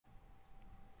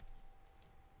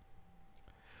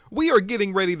We are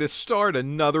getting ready to start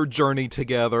another journey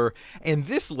together, and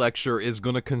this lecture is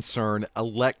going to concern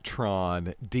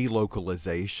electron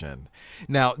delocalization.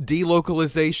 Now,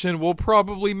 delocalization will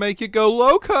probably make you go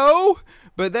loco,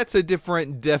 but that's a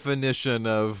different definition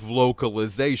of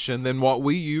localization than what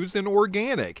we use in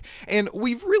organic. And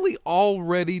we've really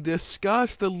already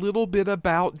discussed a little bit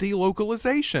about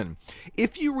delocalization.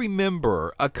 If you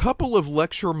remember, a couple of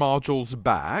lecture modules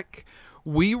back,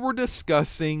 we were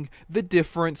discussing the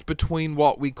difference between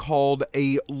what we called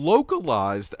a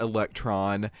localized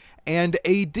electron and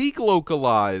a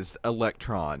delocalized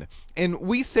electron. And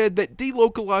we said that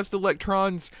delocalized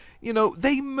electrons,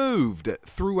 they moved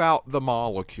throughout the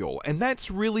molecule. And that's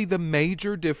really the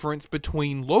major difference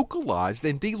between localized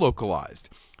and delocalized.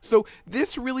 So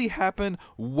this really happened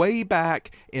way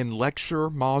back in lecture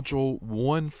module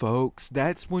 1, folks.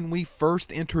 That's when we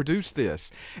first introduced this.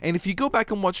 And if you go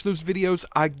back and watch those videos,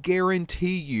 I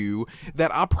guarantee you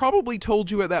that I probably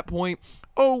told you at that point,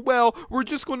 oh, well, we're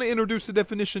just going to introduce the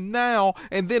definition now,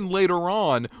 and then later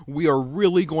on, we are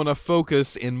really going to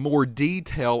focus in more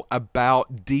detail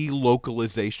about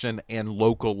delocalization and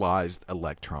localized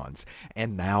electrons.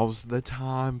 And now's the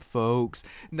time, folks.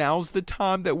 Now's the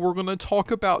time that we're going to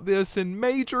talk about this in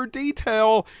major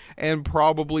detail and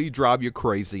probably drive you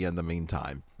crazy in the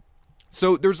meantime.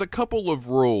 So there's a couple of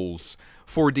rules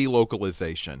for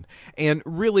delocalization, and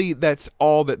really that's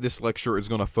all that this lecture is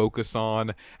going to focus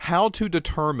on: how to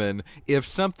determine if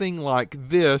something like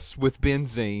this with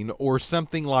benzene or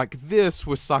something like this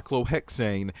with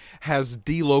cyclohexane has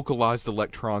delocalized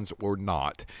electrons or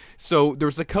not. So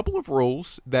there's a couple of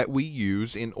rules that we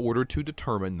use in order to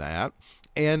determine that.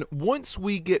 And once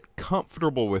we get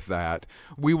comfortable with that,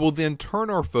 we will then turn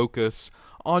our focus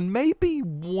on maybe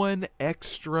one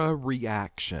extra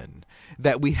reaction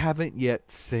that we haven't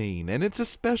yet seen. And it's a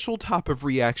special type of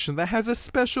reaction that has a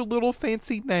special little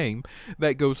fancy name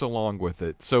that goes along with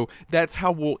it. So that's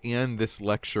how we'll end this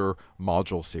lecture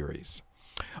module series.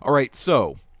 All right,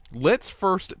 so let's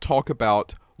first talk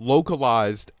about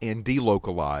localized and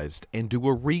delocalized and do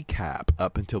a recap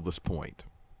up until this point.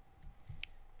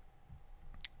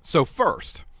 So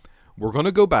first, we're going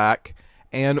to go back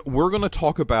and we're going to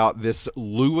talk about this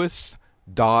Lewis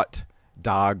dot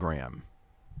diagram.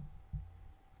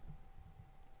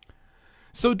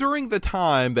 So during the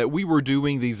time that we were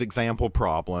doing these example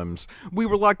problems, we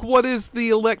were like, what is the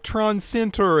electron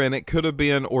center? And it could have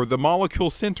been, or the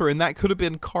molecule center, and that could have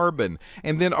been carbon.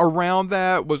 And then around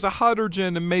that was a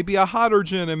hydrogen, and maybe a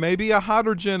hydrogen, and maybe a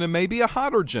hydrogen, and maybe a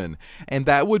hydrogen. And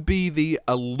that would be the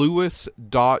Lewis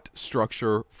dot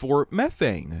structure for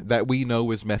methane that we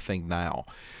know is methane now.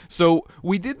 So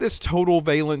we did this total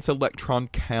valence electron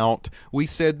count. We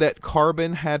said that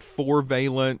carbon had 4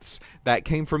 valence. That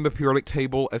came from the periodic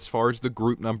table as far as the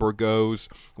group number goes.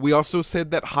 We also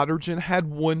said that hydrogen had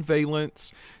 1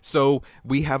 valence. So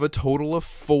we have a total of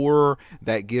 4.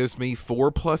 That gives me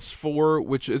 4 plus 4,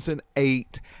 which is an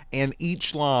 8. And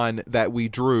each line that we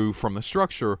drew from the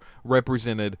structure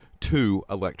represented 2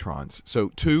 electrons.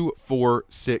 So 2, 4,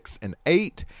 6, and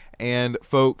 8. And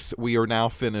folks, we are now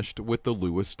finished with the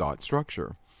Lewis dot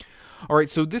structure. All right,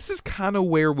 so this is kind of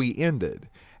where we ended.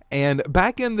 And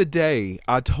back in the day,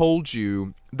 I told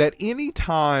you that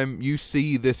anytime you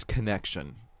see this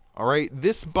connection, all right,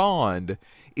 this bond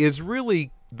is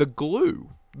really the glue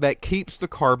that keeps the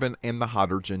carbon and the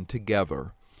hydrogen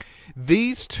together.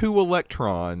 These 2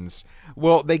 electrons,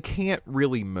 well, they can't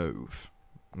really move,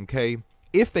 okay?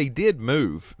 If they did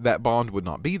move, that bond would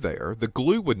not be there, the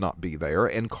glue would not be there,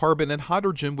 and carbon and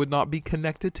hydrogen would not be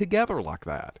connected together like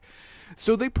that.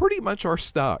 So they pretty much are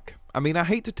stuck. I mean, I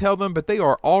hate to tell them, but they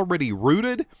are already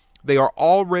rooted. They are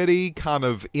already kind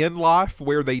of in life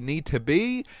where they need to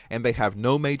be, and they have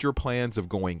no major plans of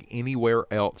going anywhere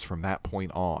else from that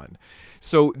point on.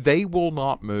 So they will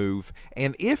not move,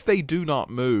 and if they do not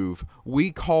move,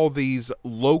 we call these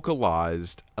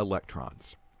localized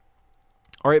electrons.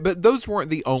 All right, but those weren't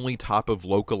the only type of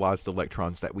localized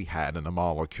electrons that we had in a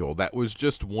molecule. That was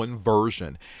just one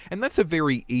version, and that's a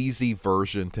very easy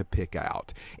version to pick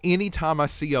out. Anytime I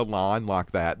see a line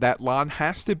like that, that line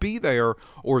has to be there,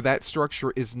 or that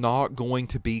structure is not going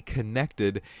to be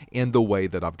connected in the way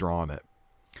that I've drawn it.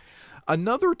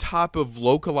 Another type of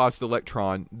localized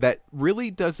electron that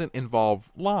really doesn't involve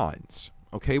lines.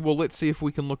 Okay, well, let's see if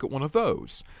we can look at one of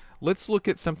those. Let's look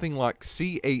at something like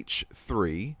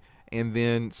CH3, and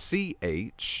then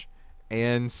CH,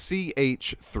 and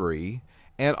CH3,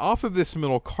 and off of this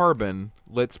middle carbon,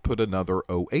 let's put another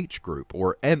OH group,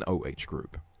 or NOH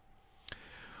group.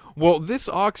 Well, this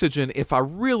oxygen, if I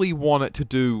really want it to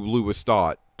do Lewis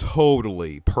dot,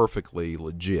 totally, perfectly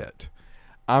legit,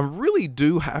 I really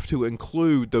do have to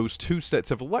include those two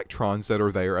sets of electrons that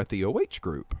are there at the OH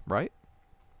group, right?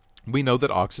 We know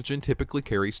that oxygen typically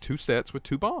carries two sets with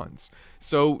two bonds.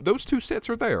 So those two sets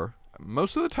are there.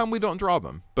 Most of the time we don't draw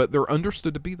them, but they're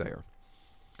understood to be there.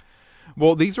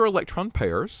 Well, these are electron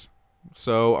pairs.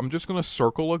 So I'm just going to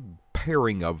circle a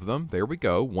pairing of them. There we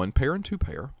go, one pair and two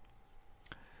pair.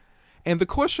 And the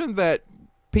question that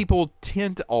people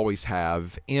tend to always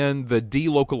have in the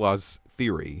delocalized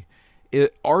theory,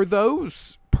 are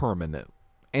those permanent?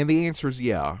 And the answer is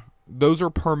yeah, those are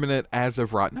permanent as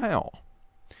of right now.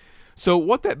 So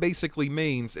what that basically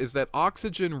means is that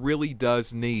oxygen really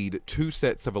does need two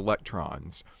sets of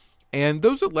electrons. And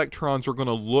those electrons are going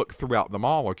to look throughout the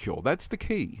molecule. That's the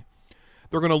key.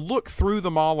 They're going to look through the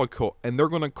molecule and they're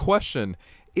going to question,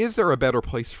 is there a better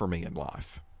place for me in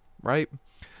life? Right?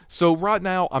 So right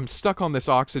now I'm stuck on this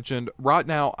oxygen. Right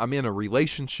now I'm in a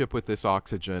relationship with this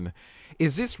oxygen.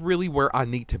 Is this really where I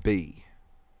need to be?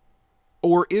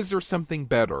 Or is there something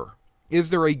better? Is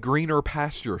there a greener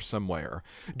pasture somewhere?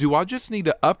 Do I just need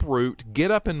to uproot,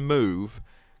 get up and move,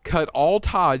 cut all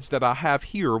ties that I have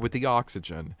here with the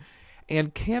oxygen?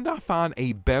 And can I find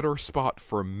a better spot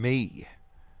for me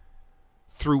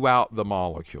throughout the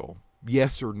molecule?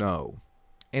 Yes or no?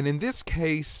 And in this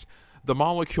case, the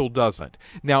molecule doesn't.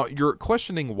 Now, you're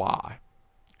questioning why,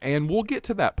 and we'll get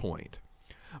to that point.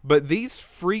 But these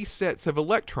free sets of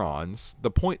electrons,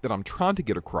 the point that I'm trying to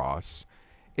get across,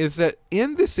 is that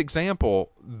in this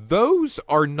example, those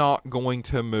are not going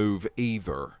to move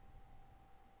either.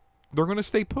 They're going to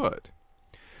stay put.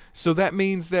 So that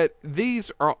means that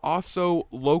these are also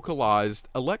localized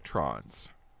electrons.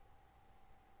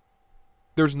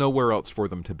 There's nowhere else for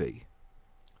them to be.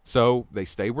 So they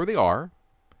stay where they are.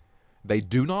 They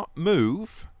do not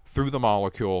move through the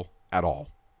molecule at all.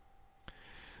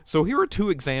 So here are two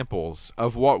examples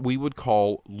of what we would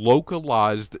call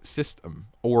localized system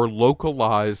or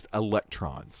localized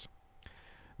electrons.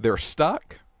 They're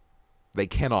stuck. They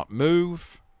cannot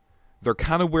move. They're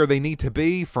kind of where they need to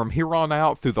be from here on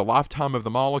out through the lifetime of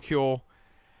the molecule,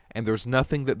 and there's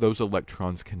nothing that those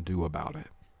electrons can do about it.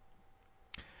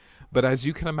 But as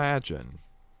you can imagine,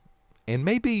 and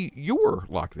maybe you're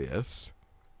like this,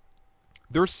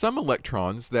 there's some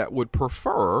electrons that would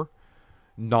prefer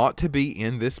not to be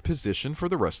in this position for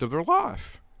the rest of their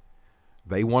life.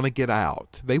 They want to get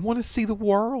out. They want to see the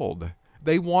world.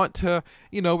 They want to,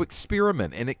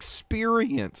 experiment and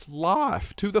experience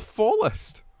life to the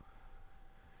fullest.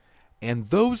 And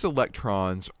those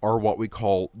electrons are what we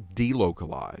call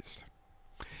delocalized.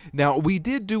 Now, we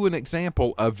did do an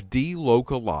example of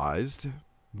delocalized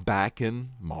back in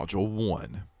Module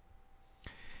 1.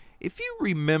 If you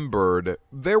remembered,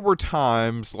 there were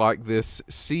times like this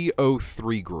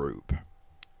CO3 group.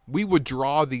 We would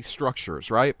draw these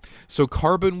structures, right? So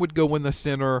carbon would go in the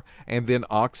center, and then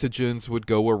oxygens would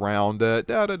go around it.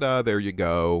 There you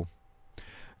go.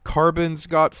 Carbon's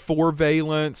got 4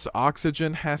 valence,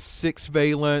 oxygen has 6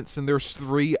 valence, and there's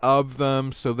 3 of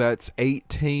them, so that's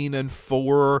 18 and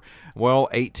 4. Well,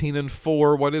 18 and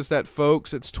 4, what is that,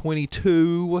 folks? It's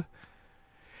 22.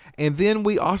 And then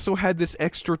we also had this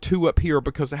extra 2 up here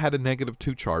because it had a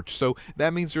 -2 charge. So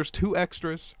that means there's 2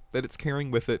 extras that it's carrying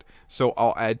with it. So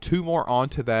I'll add 2 more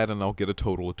onto that, and I'll get a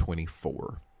total of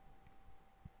 24.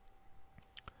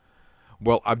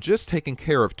 Well, I've just taken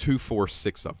care of 2, 4,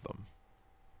 6 of them.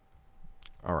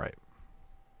 All right.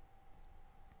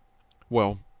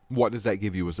 Well, what does that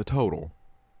give you as a total?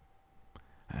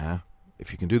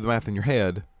 If you can do the math in your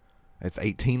head, it's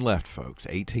 18 left, folks.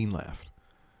 18 left.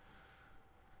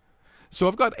 So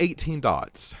I've got 18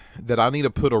 dots that I need to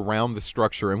put around the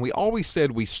structure, and we always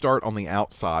said we start on the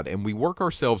outside and we work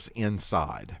ourselves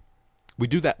inside. We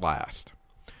do that last.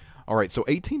 All right, so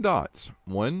 18 dots.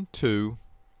 1, 2,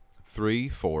 3,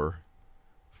 4,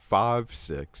 5,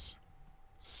 6,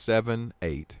 7,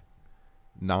 8,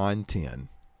 9, 10,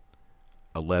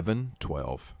 11,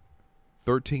 12,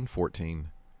 13, 14,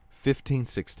 15,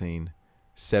 16,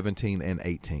 17, and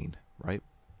 18, right?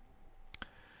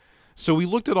 So we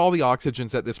looked at all the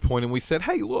oxygens at this point and we said,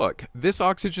 hey, look, this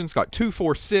oxygen's got 2,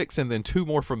 4, 6, and then 2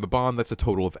 more from the bond. That's a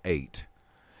total of 8.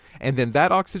 And then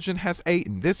that oxygen has 8,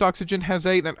 and this oxygen has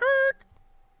 8, and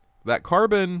that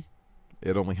carbon,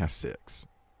 it only has 6.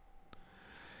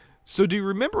 So do you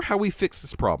remember how we fixed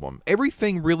this problem?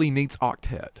 Everything really needs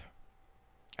octet,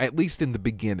 at least in the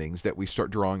beginnings that we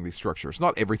start drawing these structures.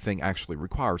 Not everything actually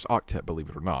requires octet, believe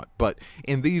it or not, but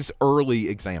in these early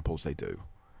examples they do.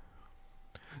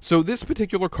 So this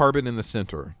particular carbon in the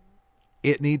center,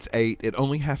 it needs 8, it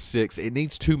only has 6, it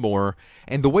needs 2 more,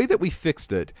 and the way that we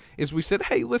fixed it is we said,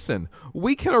 hey, listen,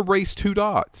 we can erase 2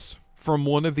 dots from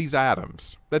one of these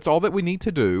atoms. That's all that we need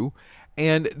to do.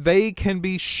 And they can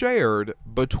be shared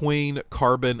between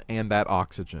carbon and that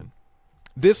oxygen.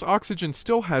 This oxygen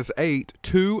still has 8,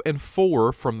 2 and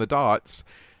 4 from the dots,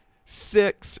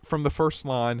 6 from the first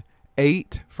line,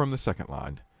 8 from the second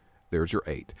line. There's your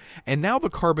 8. And now the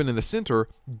carbon in the center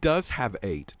does have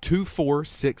 8, 2, 4,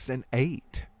 6, and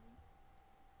 8.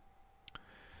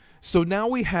 So now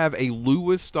we have a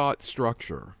Lewis dot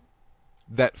structure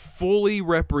that fully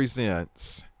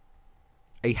represents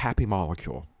a happy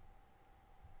molecule.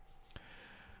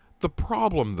 The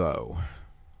problem, though,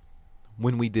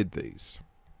 when we did these,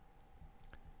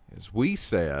 is we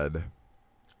said,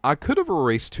 I could have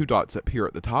erased 2 dots up here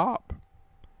at the top,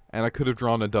 and I could have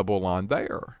drawn a double line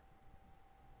there.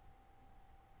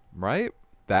 Right?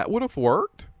 That would have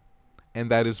worked, and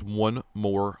that is one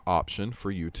more option for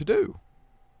you to do.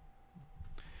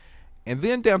 And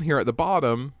then down here at the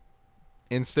bottom,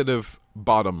 instead of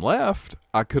bottom left,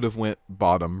 I could have went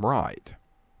bottom right.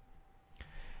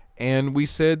 And we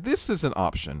said this is an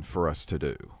option for us to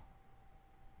do.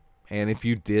 And if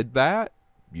you did that,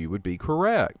 you would be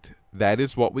correct. That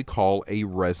is what we call a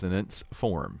resonance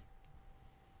form.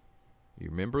 You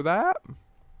remember that?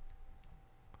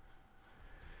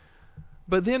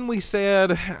 But then we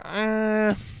said,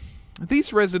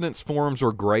 these resonance forms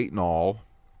are great and all,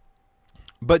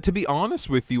 but to be honest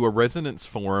with you, a resonance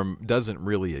form doesn't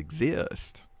really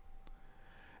exist.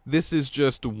 This is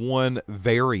just one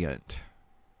variant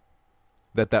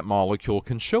that molecule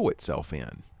can show itself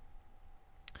in.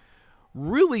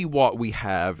 Really what we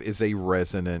have is a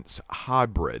resonance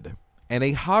hybrid, and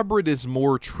a hybrid is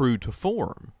more true to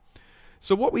form.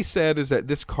 So what we said is that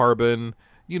this carbon,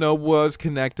 was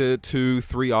connected to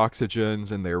 3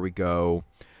 oxygens, and there we go.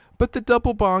 But the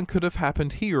double bond could have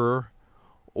happened here,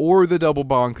 or the double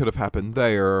bond could have happened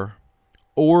there,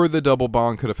 or the double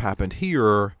bond could have happened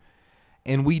here,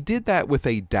 and we did that with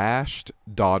a dashed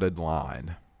dotted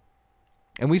line.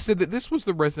 And we said that this was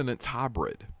the resonance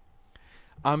hybrid.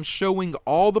 I'm showing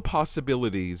all the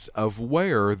possibilities of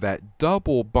where that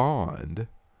double bond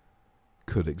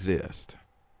could exist.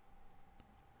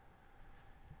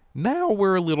 Now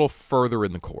we're a little further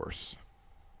in the course.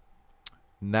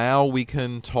 Now we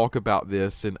can talk about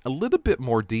this in a little bit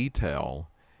more detail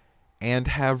and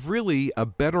have really a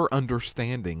better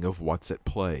understanding of what's at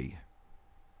play.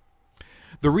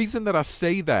 The reason that I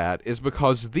say that is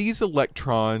because these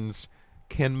electrons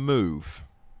can move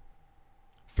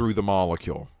through the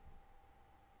molecule.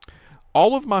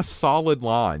 All of my solid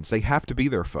lines, they have to be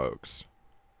there, folks.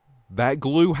 That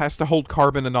glue has to hold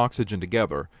carbon and oxygen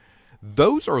together.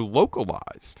 Those are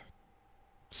localized.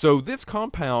 So this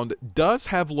compound does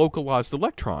have localized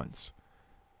electrons.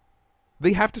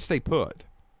 They have to stay put.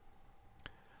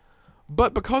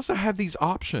 But because I have these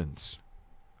options,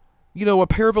 a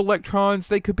pair of electrons,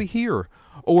 they could be here,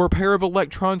 or a pair of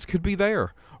electrons could be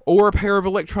there, or a pair of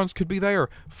electrons could be there.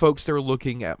 Folks, they're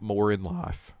looking at more in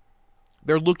life.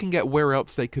 They're looking at where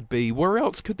else they could be. Where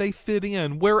else could they fit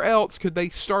in? Where else could they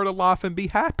start a life and be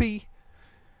happy?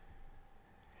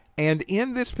 And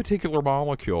in this particular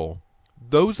molecule,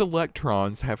 those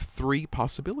electrons have 3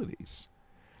 possibilities.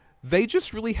 They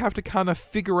just really have to kind of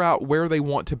figure out where they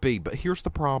want to be. But here's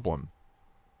the problem.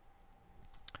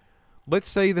 Let's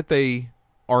say that they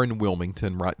are in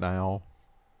Wilmington right now,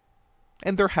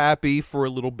 and they're happy for a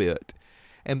little bit.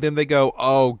 And then they go,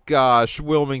 oh gosh,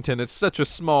 Wilmington, it's such a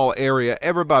small area.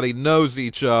 Everybody knows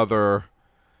each other.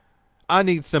 I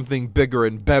need something bigger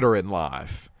and better in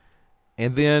life.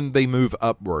 And then they move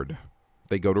upward.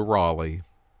 They go to Raleigh.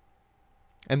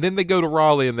 And then they go to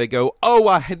Raleigh and they go,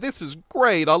 oh, this is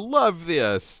great. I love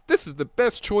this. This is the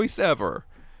best choice ever.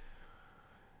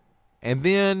 And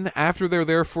then after they're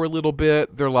there for a little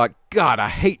bit, they're like, God, I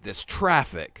hate this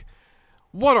traffic.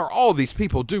 What are all these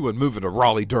people doing moving to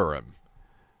Raleigh-Durham?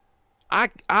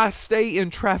 I stay in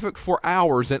traffic for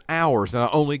hours and hours, and I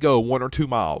only go 1 or 2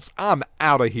 miles. I'm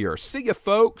out of here. See ya,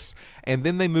 folks. And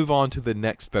then they move on to the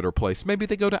next better place. Maybe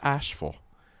they go to Asheville.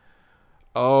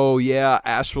 Oh, yeah,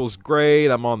 Asheville's great.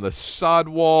 I'm on the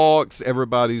sidewalks.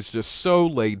 Everybody's just so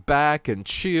laid back and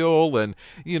chill. And,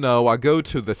 I go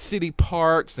to the city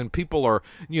parks, and people are,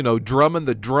 drumming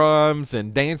the drums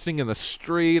and dancing in the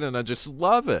street, and I just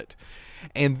love it.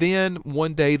 And then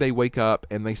one day they wake up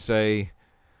and they say,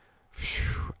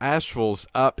 Asheville's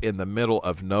up in the middle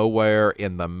of nowhere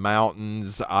in the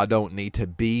mountains. I don't need to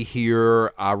be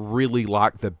here. I really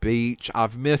like the beach.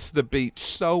 I've missed the beach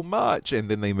so much. And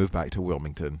then they move back to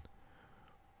Wilmington.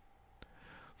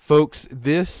 Folks,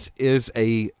 this is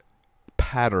a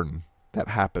pattern that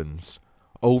happens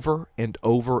over and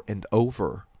over and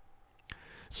over.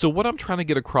 So what I'm trying to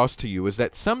get across to you is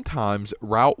that sometimes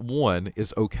route 1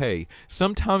 is okay.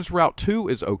 Sometimes route 2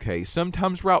 is okay.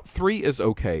 Sometimes route 3 is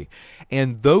okay.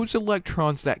 And those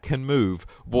electrons that can move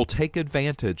will take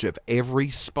advantage of every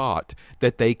spot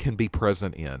that they can be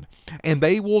present in. And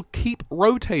they will keep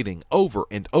rotating over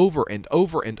and over and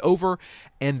over and over.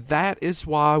 And that is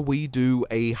why we do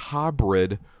a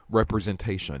hybrid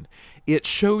representation. It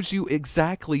shows you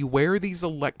exactly where these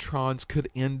electrons could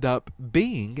end up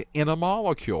being in a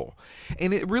molecule.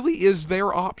 And it really is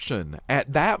their option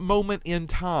at that moment in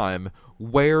time,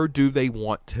 where do they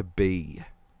want to be?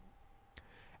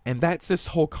 And that's this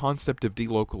whole concept of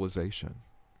delocalization.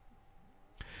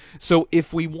 So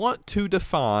if we want to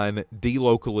define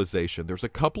delocalization, there's a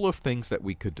couple of things that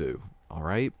we could do. All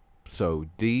right. So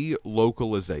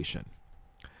delocalization.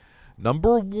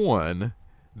 Number 1,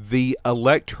 the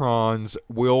electrons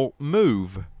will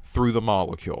move through the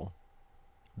molecule.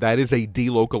 That is a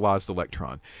delocalized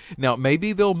electron. Now,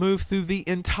 maybe they'll move through the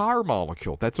entire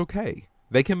molecule. That's okay.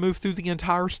 They can move through the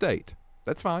entire state.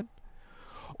 That's fine.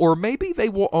 Or maybe they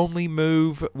will only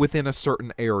move within a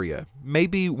certain area.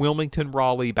 Maybe Wilmington,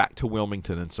 Raleigh, back to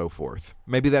Wilmington, and so forth.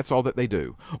 Maybe that's all that they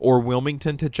do. Or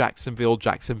Wilmington to Jacksonville,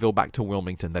 Jacksonville back to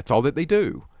Wilmington. That's all that they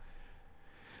do.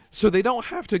 So they don't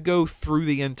have to go through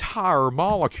the entire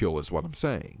molecule, is what I'm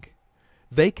saying.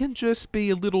 They can just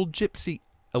be little gypsy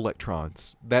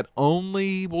electrons that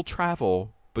only will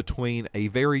travel between a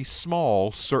very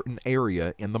small certain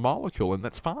area in the molecule, and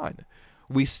that's fine.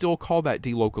 We still call that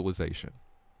delocalization.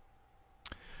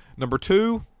 Number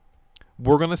 2,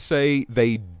 we're going to say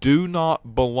they do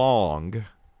not belong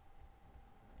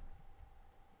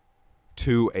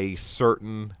to a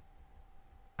certain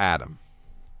atom.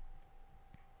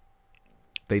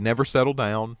 They never settle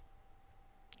down.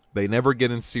 They never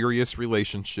get in serious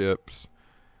relationships.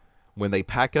 When they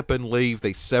pack up and leave,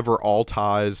 they sever all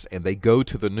ties and they go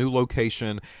to the new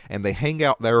location and they hang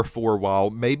out there for a while.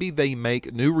 Maybe they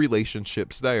make new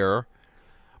relationships there.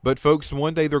 But folks,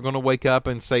 one day they're going to wake up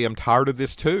and say, I'm tired of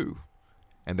this too.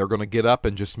 And they're going to get up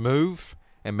and just move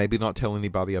and maybe not tell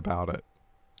anybody about it.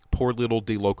 Poor little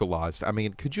delocalized. I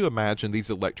mean, could you imagine? These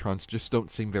electrons just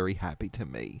don't seem very happy to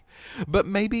me. But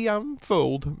maybe I'm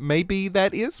fooled. Maybe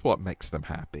that is what makes them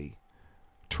happy.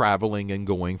 Traveling and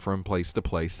going from place to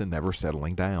place and never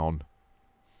settling down.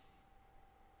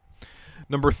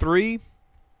 Number 3,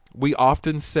 we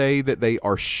often say that they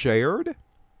are shared.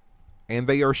 And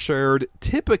they are shared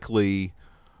typically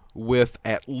with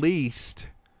at least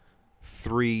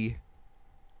 3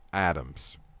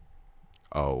 atoms.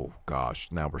 Oh, gosh,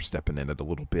 now we're stepping in it a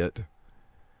little bit.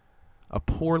 A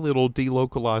poor little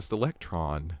delocalized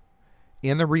electron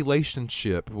in a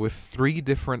relationship with 3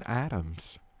 different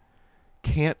atoms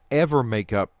can't ever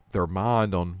make up their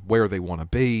mind on where they want to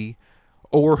be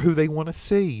or who they want to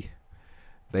see.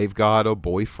 They've got a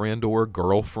boyfriend or a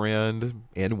girlfriend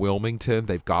in Wilmington.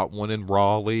 They've got one in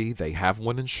Raleigh. They have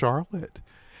one in Charlotte.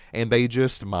 And they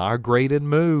just migrate and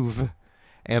move.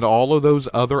 And all of those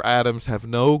other atoms have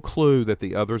no clue that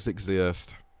the others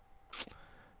exist.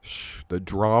 The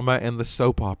drama and the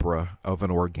soap opera of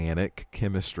an organic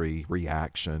chemistry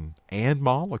reaction and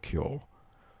molecule.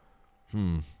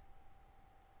 Number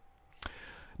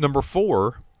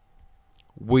 4,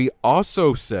 we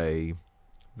also say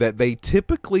that they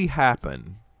typically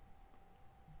happen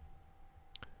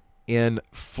in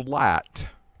flat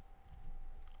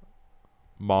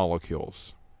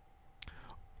molecules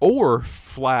or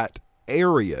flat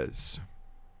areas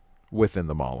within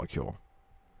the molecule.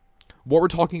 What we're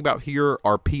talking about here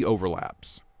are p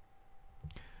overlaps.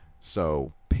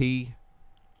 So p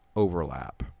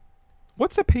overlap.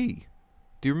 What's a p?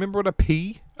 Do you remember what a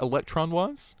p electron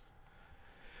was?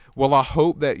 Well, I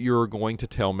hope that you're going to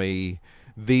tell me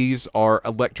these are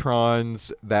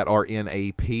electrons that are in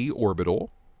a p orbital,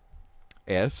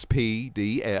 s, p,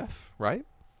 d, f, right?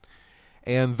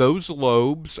 And those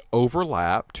lobes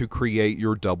overlap to create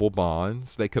your double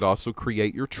bonds. They could also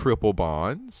create your triple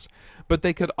bonds, but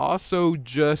they could also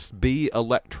just be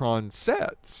electron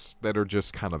sets that are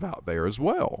just kind of out there as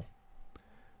well.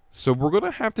 So we're going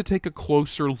to have to take a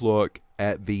closer look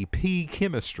at the p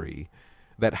chemistry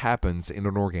that happens in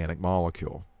an organic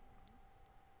molecule.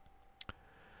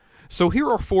 So here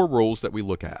are 4 rules that we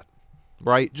look at,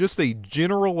 right? Just a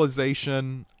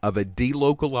generalization of a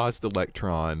delocalized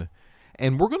electron.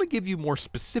 And we're going to give you more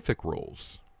specific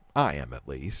rules. I am, at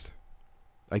least.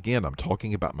 Again, I'm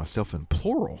talking about myself in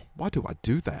plural. Why do I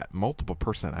do that? Multiple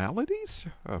personalities?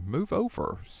 Move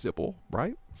over, Sybil,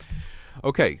 right?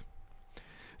 Okay.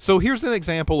 So here's an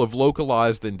example of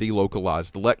localized and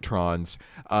delocalized electrons.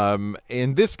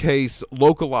 In this case,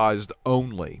 localized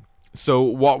only. So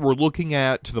what we're looking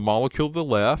at to the molecule to the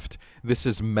left, this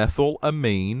is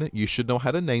methylamine. You should know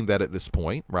how to name that at this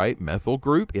point, right? Methyl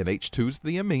group, NH2 is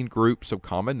the amine group, so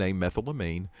common name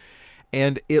methylamine.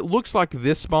 And it looks like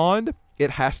this bond,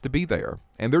 it has to be there.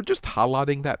 And they're just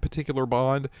highlighting that particular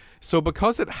bond. So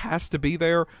because it has to be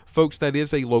there, folks, that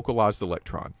is a localized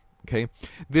electron. Okay,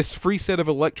 this free set of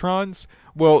electrons,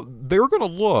 well, they're going to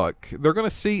look, they're going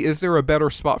to see, is there a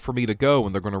better spot for me to go?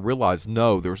 And they're going to realize,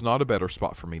 no, there's not a better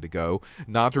spot for me to go.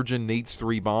 Nitrogen needs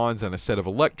 3 bonds and a set of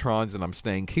electrons, and I'm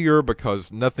staying here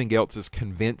because nothing else is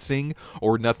convincing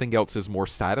or nothing else is more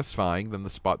satisfying than the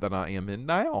spot that I am in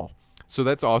now. So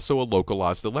that's also a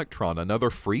localized electron,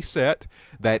 another free set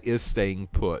that is staying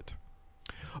put.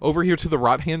 Over here to the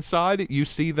right-hand side, you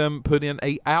see them put in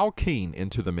a alkene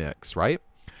into the mix, right?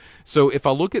 So if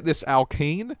I look at this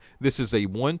alkene, this is a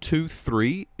 1, 2,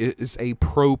 3. It is a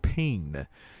propene.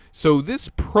 So this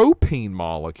propene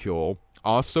molecule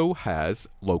also has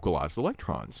localized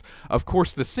electrons. Of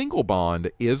course, the single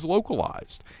bond is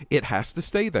localized. It has to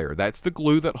stay there. That's the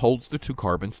glue that holds the 2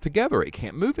 carbons together. It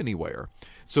can't move anywhere.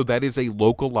 So that is a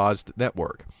localized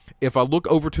network. If I look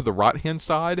over to the right-hand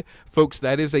side, folks,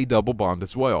 that is a double bond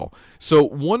as well. So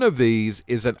one of these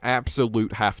is an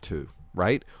absolute have to.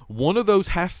 Right? One of those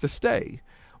has to stay.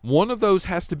 One of those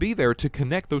has to be there to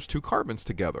connect those 2 carbons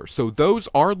together. So those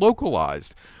are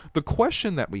localized. The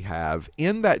question that we have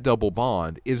in that double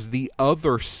bond is the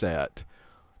other set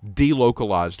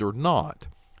delocalized or not.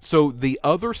 So the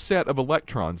other set of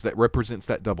electrons that represents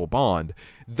that double bond,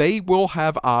 they will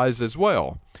have eyes as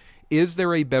well. Is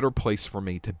there a better place for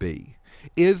me to be?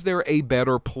 Is there a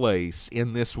better place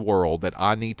in this world that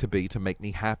I need to be to make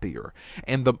me happier?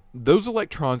 And those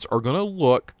electrons are going to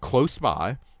look close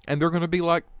by, and they're going to be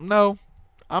like, no,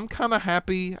 I'm kind of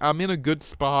happy. I'm in a good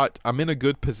spot. I'm in a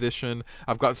good position.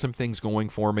 I've got some things going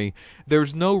for me.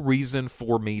 There's no reason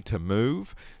for me to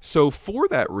move. So for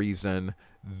that reason,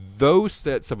 those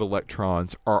sets of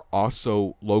electrons are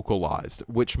also localized,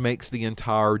 which makes the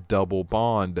entire double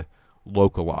bond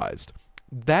localized.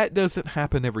 That doesn't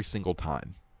happen every single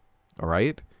time, all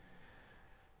right?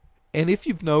 And if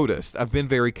you've noticed, I've been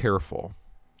very careful.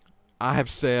 I have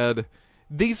said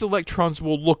these electrons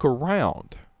will look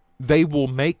around. They will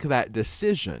make that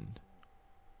decision.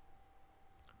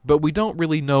 But we don't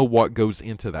really know what goes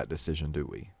into that decision, do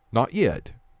we? Not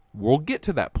yet. We'll get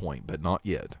to that point, but not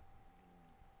yet.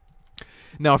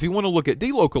 Now, if you want to look at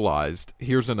delocalized,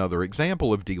 here's another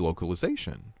example of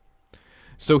delocalization.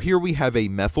 So here we have a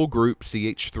methyl group,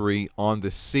 CH3, on the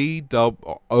C,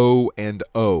 double O, and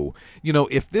O. You know,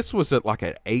 if this was like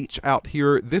an H out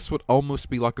here, this would almost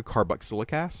be like a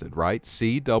carboxylic acid, right?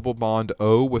 C double bond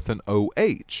O with an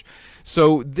OH.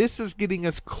 So this is getting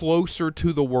us closer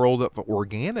to the world of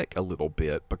organic a little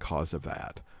bit because of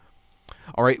that.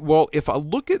 All right, well, if I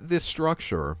look at this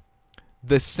structure,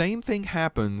 the same thing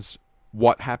happens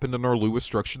what happened in our Lewis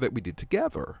structure that we did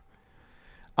together.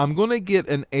 I'm going to get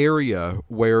an area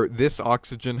where this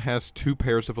oxygen has 2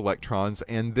 pairs of electrons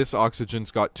and this oxygen's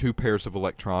got 2 pairs of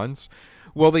electrons.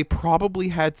 Well, they probably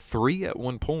had 3 at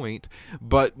one point,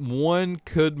 but one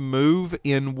could move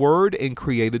inward and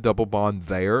create a double bond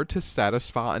there to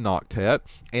satisfy an octet.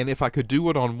 And if I could do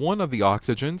it on one of the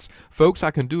oxygens, folks,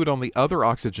 I can do it on the other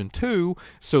oxygen too.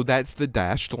 So that's the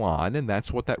dashed line, and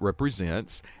that's what that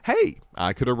represents. Hey,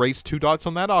 I could erase 2 dots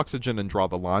on that oxygen and draw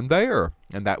the line there,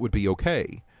 and that would be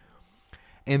okay.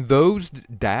 And those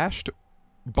dashed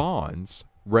bonds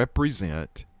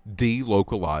represent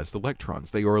delocalized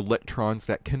electrons. They are electrons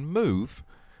that can move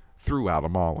throughout a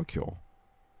molecule.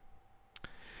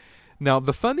 Now,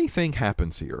 the funny thing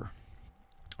happens here.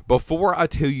 Before I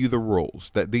tell you the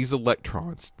rules that these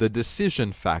electrons, the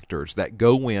decision factors that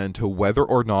go into whether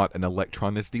or not an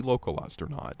electron is delocalized or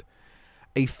not,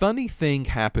 a funny thing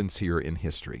happens here in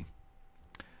history.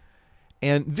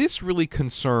 And this really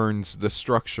concerns the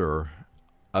structure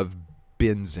of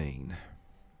benzene.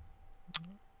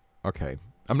 Okay,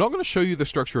 I'm not going to show you the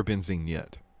structure of benzene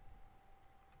yet.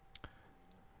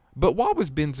 But why was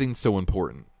benzene so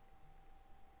important?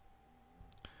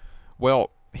 Well,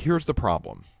 here's the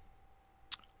problem.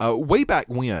 Way back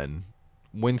when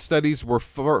studies were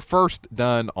first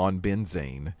done on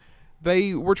benzene,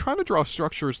 they were trying to draw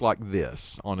structures like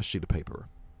this on a sheet of paper,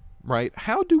 right?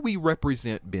 How do we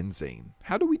represent benzene?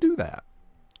 How do we do that?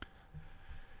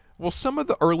 Well, some of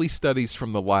the early studies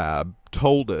from the lab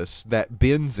told us that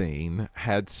benzene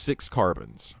had 6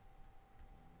 carbons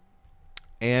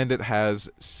and it has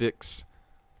 6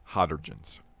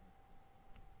 hydrogens.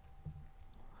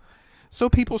 So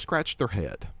people scratched their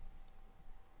head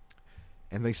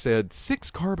and they said,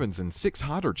 6 carbons and 6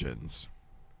 hydrogens?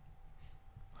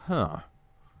 Huh.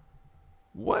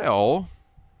 Well,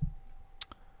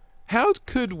 how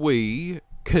could we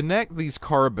connect these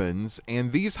carbons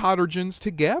and these hydrogens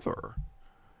together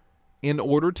in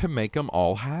order to make them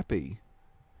all happy?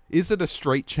 Is it a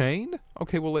straight chain?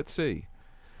 Okay, well, let's see.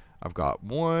 I've got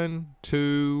 1,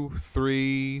 2,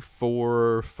 3,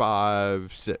 4,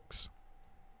 5, 6.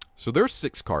 So there's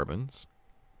 6 carbons.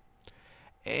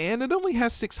 And it only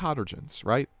has 6 hydrogens,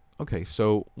 right? Okay,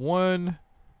 so 1,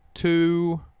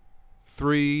 2,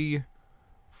 3,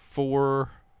 4,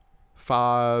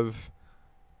 5,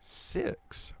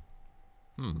 6.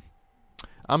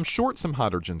 I'm short some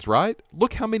hydrogens, right?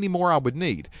 Look how many more I would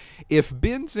need. If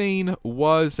benzene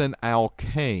was an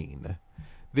alkane,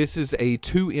 this is a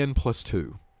 2N plus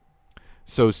 2.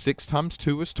 So 6 times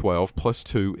 2 is 12, plus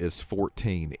 2 is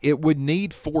 14. It would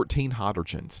need 14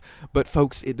 hydrogens. But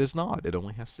folks, it does not. It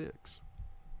only has 6.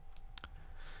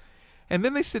 And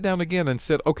then they sit down again and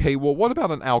said, okay, well, what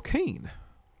about an alkene?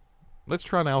 Let's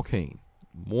try an alkene.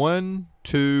 1,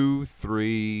 2,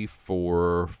 3,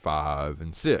 4, 5,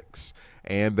 and 6.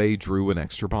 And they drew an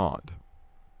extra bond.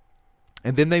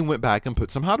 And then they went back and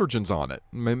put some hydrogens on it.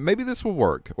 Maybe this will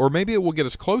work. Or maybe it will get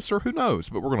us closer. Who knows?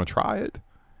 But we're going to try it.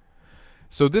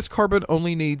 So this carbon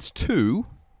only needs 2.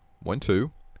 1,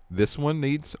 2. This one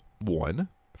needs 1,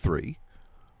 3,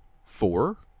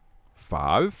 4,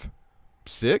 5,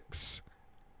 6.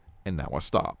 And now I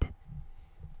stop.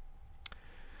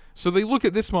 So they look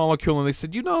at this molecule and they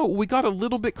said, you know, we got a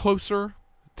little bit closer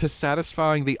to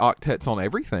satisfying the octets on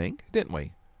everything, didn't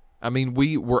we? I mean,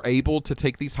 we were able to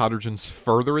take these hydrogens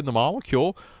further in the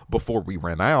molecule before we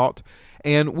ran out.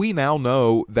 And we now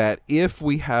know that if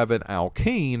we have an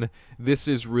alkene, this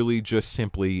is really just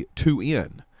simply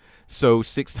 2N. So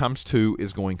 6 times 2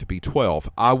 is going to be 12.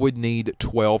 I would need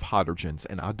 12 hydrogens,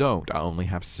 and I don't. I only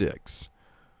have 6.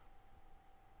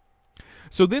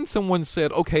 So then someone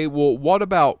said, okay, well, what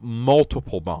about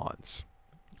multiple bonds?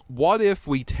 What if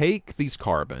we take these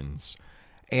carbons,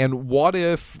 and what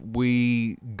if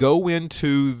we go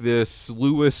into this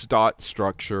Lewis dot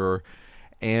structure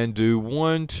and do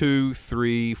 1, 2,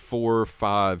 3, 4,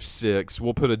 5, 6.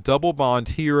 We'll put a double bond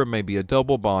here and maybe a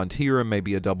double bond here and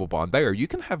maybe a double bond there. You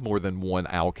can have more than one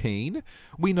alkene.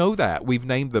 We know that. We've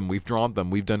named them. We've drawn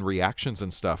them. We've done reactions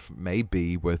and stuff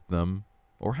maybe with them.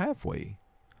 Or have we?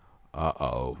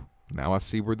 Uh-oh. Now I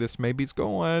see where this maybe's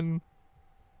going.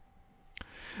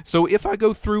 So if I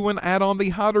go through and add on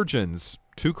the hydrogens,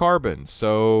 2 carbons,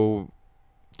 so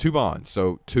 2 bonds,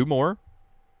 so 2 more.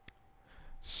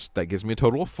 That gives me a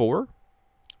total of 4.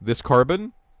 This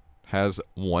carbon has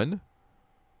 1.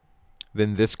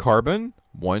 Then this carbon,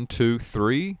 1, 2,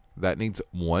 3, that needs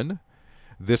 1.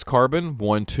 This carbon,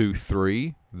 1, 2,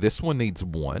 3, this one needs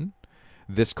 1.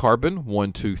 This carbon,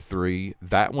 1, 2, 3,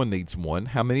 that one needs 1.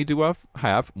 How many do I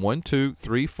have? 1, 2,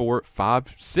 3, 4,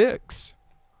 5, 6.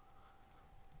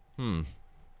 I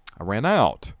ran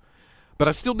out. But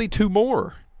I still need 2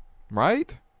 more,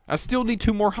 right? I still need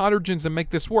 2 more hydrogens to make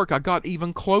this work. I got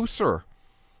even closer.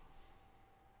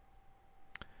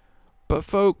 But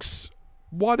folks,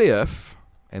 what if,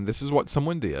 and this is what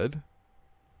someone did,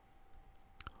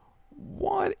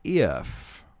 what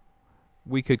if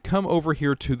we could come over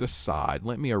here to the side?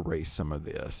 Let me erase some of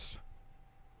this.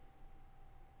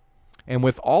 And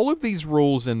with all of these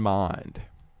rules in mind,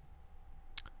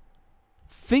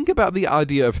 think about the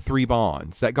idea of 3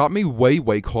 bonds. That got me way,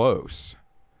 way close.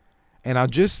 And I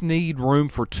just need room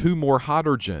for 2 more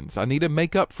hydrogens. I need to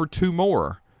make up for 2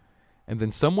 more. And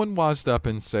then someone wised up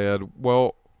and said,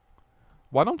 well,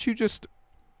 why don't you just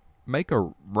make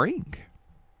a ring?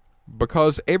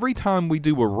 Because every time we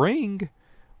do a ring,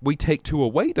 we take 2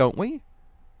 away, don't we?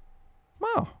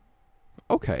 Oh,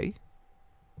 okay.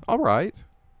 All right.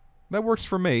 That works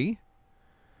for me.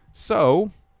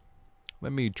 So,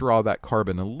 let me draw that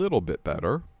carbon a little bit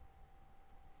better.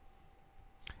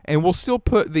 And we'll still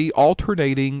put the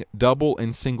alternating double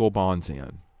and single bonds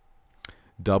in.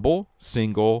 Double,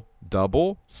 single,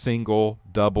 double, single,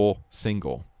 double,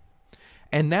 single.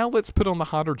 And now let's put on the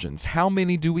hydrogens. How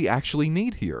many do we actually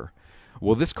need here?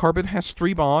 Well, this carbon has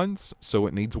 3 bonds, so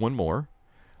it needs 1 more.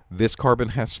 This carbon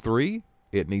has 3,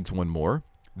 it needs 1 more.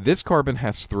 This carbon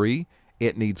has 3,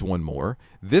 it needs 1 more.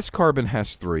 This carbon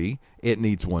has 3, it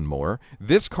needs 1 more.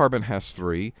 This carbon has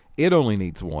 3, it only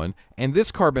needs 1. And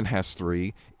this carbon has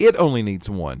 3, it only needs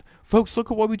 1. Folks, look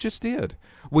at what we just did.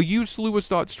 We used Lewis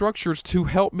dot structures to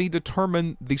help me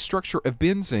determine the structure of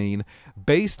benzene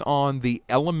based on the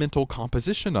elemental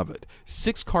composition of it.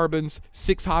 6 carbons,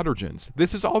 6 hydrogens.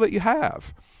 This is all that you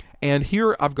have. And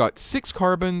here I've got 6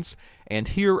 carbons, and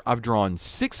here I've drawn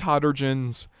 6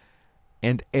 hydrogens,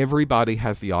 and everybody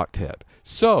has the octet.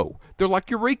 So, they're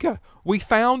like, Eureka, we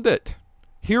found it.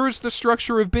 Here is the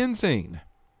structure of benzene.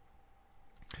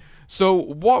 So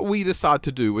what we decide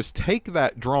to do is take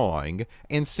that drawing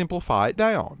and simplify it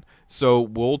down. So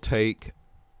we'll take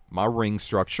my ring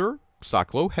structure,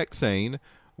 cyclohexane,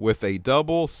 with a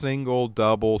double, single,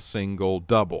 double, single,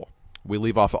 double. We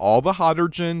leave off all the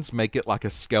hydrogens, make it like a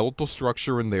skeletal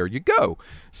structure, and there you go.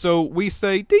 So we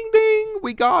say, ding, ding,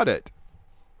 we got it.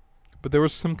 But there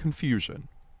was some confusion.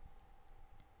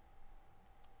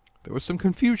 There was some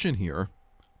confusion here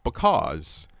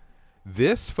because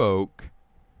this, folk,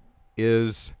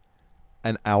 is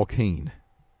an alkene.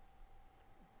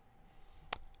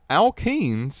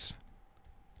 Alkenes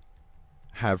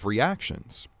have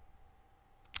reactions.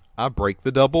 I break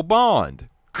the double bond.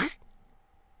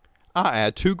 I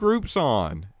add two groups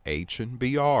on, H and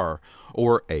Br,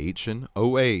 or H and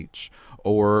OH,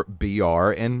 or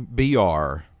Br and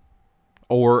Br,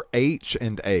 or H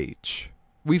and H.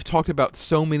 We've talked about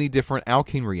so many different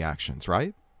alkene reactions,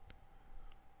 right?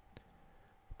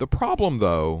 The problem,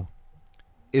 though,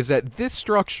 is that this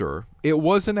structure, it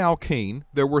was an alkene.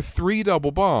 There were 3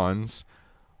 double bonds,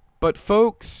 but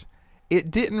folks,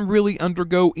 it didn't really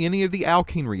undergo any of the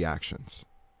alkene reactions.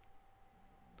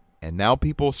 And now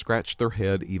people scratch their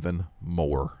head even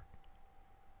more.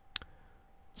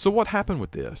 So what happened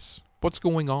with this? What's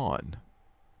going on?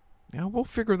 Now we'll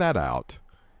figure that out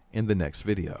in the next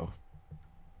video.